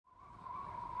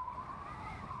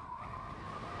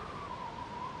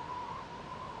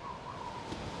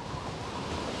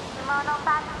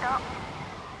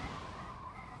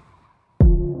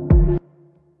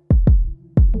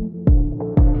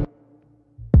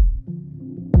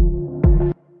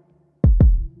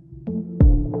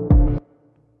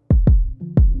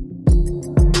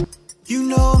You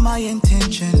know my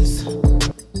intentions.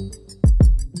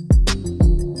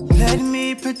 Let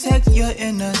me protect your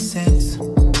innocence.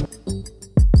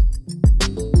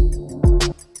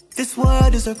 This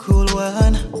world is a cruel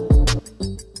one,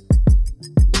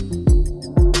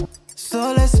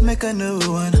 so let's make a new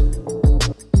one.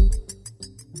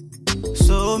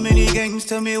 So many games,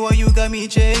 tell me why you got me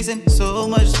chasing. So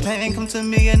much pain, come to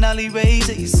me and I'll erase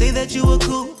it. You say that you were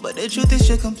cool, but the truth is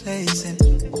you're complacent.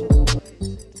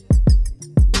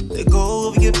 Let go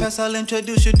of your past, I'll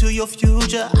introduce you to your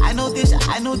future. I know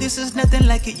this is nothing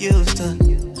like it used to.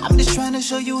 I'm just trying to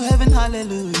show you heaven,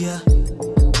 hallelujah.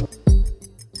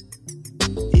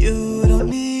 You don't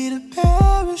need a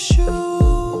parachute.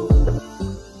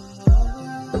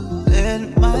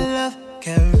 Let my love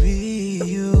carry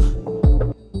you.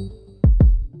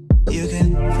 You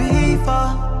can free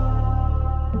fall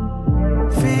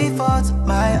to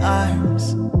my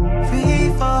arms. Free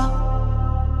fall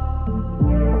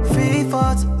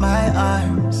to my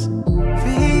arms.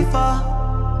 Free fall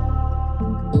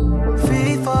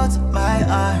to my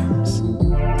arms.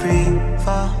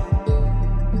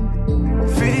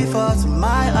 Free fall to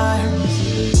my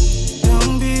arms.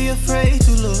 Don't be afraid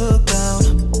to look down.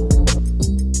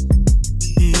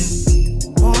 Yeah,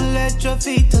 won't let your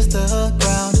feet touch the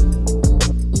ground.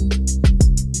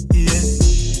 Yeah,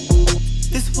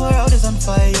 this world is on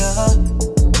fire.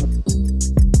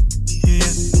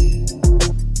 Yeah,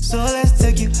 so let's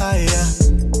take it higher.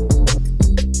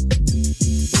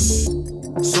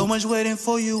 So much waiting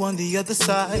for you on the other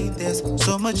side. There's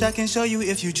so much I can show you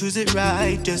if you choose it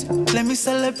right. Just let me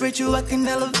celebrate you, I can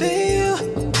elevate you.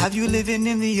 Have you living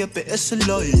in the upper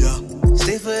echelon, yeah.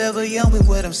 Stay forever young with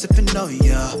what I'm sipping on,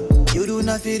 yeah. You do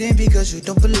not fit in because you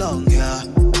don't belong, yeah.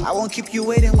 I won't keep you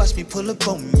waiting, watch me pull up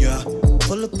on ya.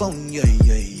 Pull up on ya,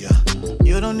 yeah, yeah.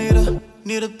 You don't need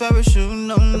a parachute,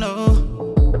 no, no.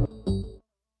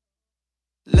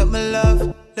 Let my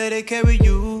love, let it carry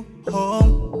you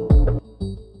home.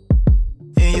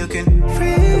 And you can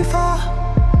free fall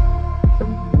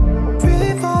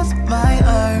to my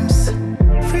arms.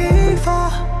 Free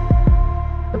fall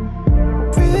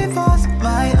to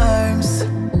my arms.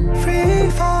 Free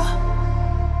fall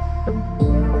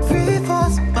to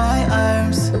my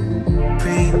arms.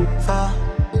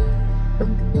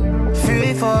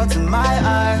 Free fall to my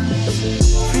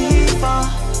arms. Free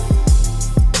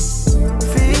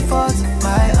fall to